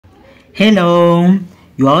Hello,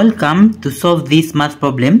 you are welcome to solve this math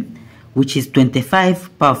problem, which is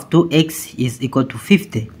 25 power of 2x is equal to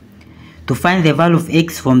 50. To find the value of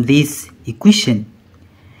x from this equation.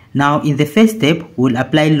 Now in the first step, we'll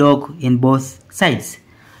apply log in both sides.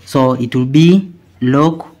 So it will be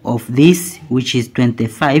log of this, which is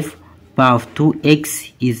 25 power of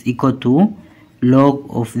 2x is equal to log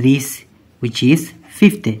of this, which is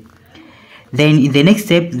 50. Then in the next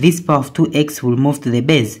step, this power of 2x will move to the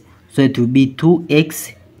base. So it will be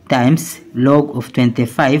 2x times log of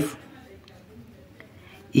 25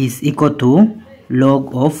 is equal to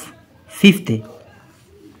log of 50.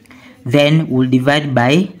 Then we'll divide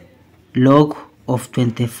by log of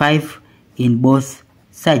 25 in both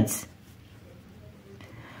sides.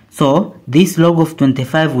 So this log of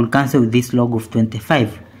 25 will cancel with this log of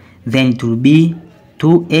 25. Then it will be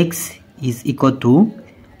 2x is equal to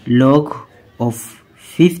log of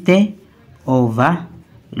 50 over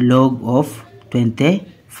log of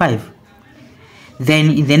 25.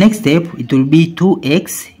 Then in the next step, it will be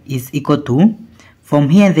 2x is equal to, from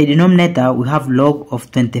here in the denominator we have log of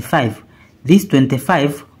 25. This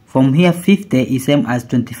 25 from here 50 is same as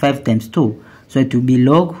 25 times 2. So it will be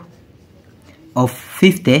log of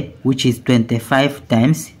 50, which is 25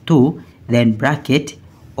 times 2, then bracket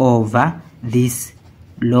over this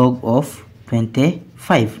log of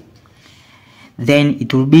 25. Then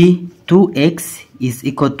it will be 2x is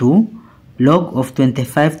equal to log of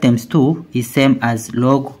 25 times 2 is same as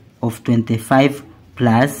log of 25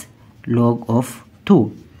 plus log of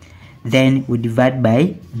 2. Then we divide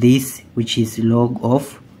by this, which is log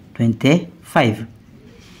of 25.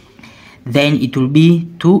 Then it will be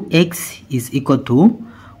 2x is equal to,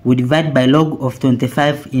 we divide by log of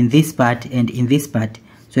 25 in this part and in this part.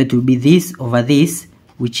 So it will be this over this,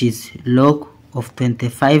 which is log of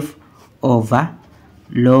 25 over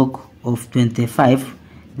log of 25,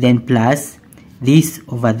 then plus this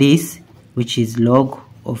over this, which is log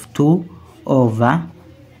of 2 over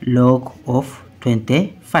log of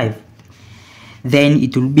 25. Then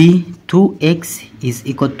it will be 2x is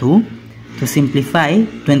equal to simplify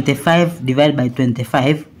 25 divided by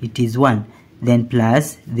 25, it is 1, then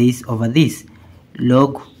plus this over this,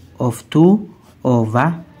 log of 2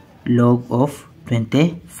 over log of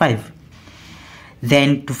 25.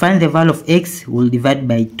 Then to find the value of x, we'll divide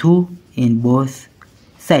by 2 in both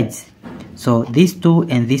sides. So these 2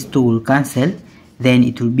 and these 2 will cancel. Then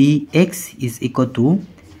it will be x is equal to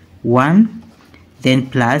 1,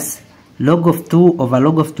 then plus log of 2 over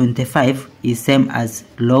log of 25 is same as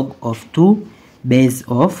log of 2 base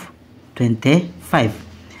of 25,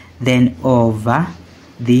 then over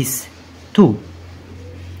this 2.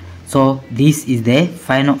 So this is the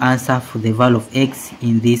final answer for the value of x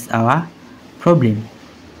in this our problem.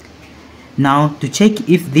 Now to check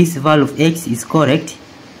if this value of x is correct,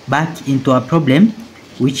 back into our problem,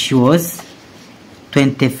 which was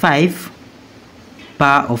 25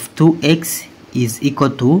 power of 2x is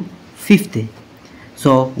equal to 50.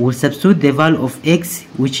 So we'll substitute the value of x,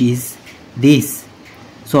 which is this.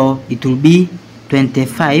 So it will be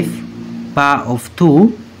 25 power of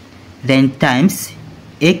 2, then times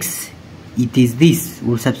x, it is this.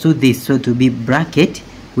 We'll substitute this, so it will be bracket,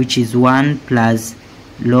 which is 1 plus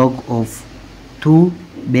log of 2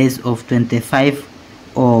 base of 25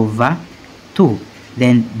 over 2,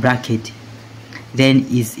 then bracket, then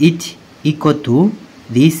is it equal to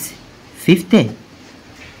this 50.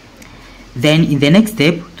 Then in the next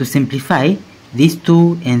step, to simplify, these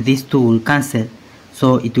 2 and these 2 will cancel,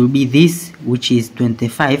 so it will be this, which is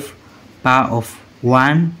 25 power of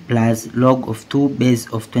 1 plus log of 2 base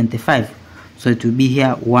of 25. So it will be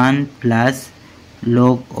here 1 plus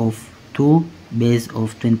log of 2 base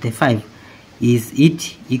of 25. Is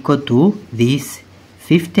it equal to this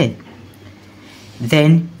 50?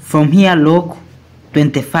 Then from here, log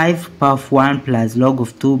 25 power of 1 plus log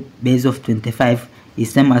of 2 base of 25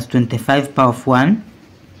 is same as 25 power of 1,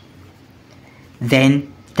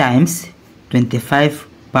 then times 25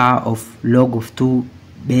 power of log of 2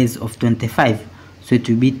 base of 25. So it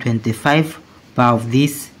will be 25 power of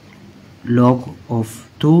this log of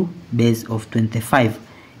 2 base of 25.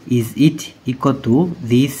 Is it equal to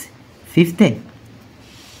this 50?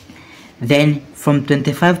 Then from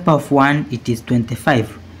 25 power of 1, it is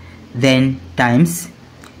 25, then times,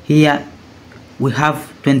 here we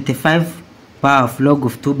have 25 power of log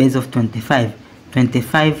of 2 base of 25,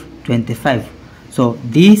 25. So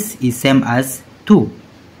this is same as 2,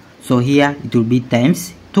 so here it will be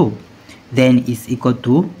times 2, then is equal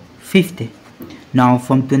to 50. Now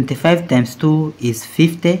from 25 times 2 is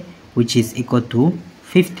 50, which is equal to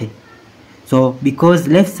 50. So because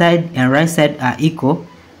left side and right side are equal,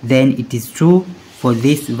 then it is true for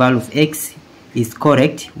this value of x is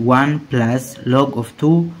correct. 1 plus log of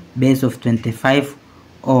 2 base of 25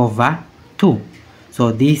 over 2.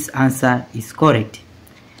 So this answer is correct.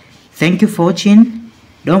 Thank you for watching.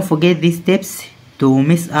 Don't forget these steps to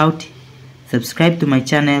miss out. Subscribe to my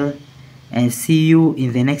channel and see you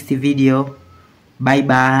in the next video. Bye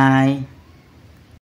bye.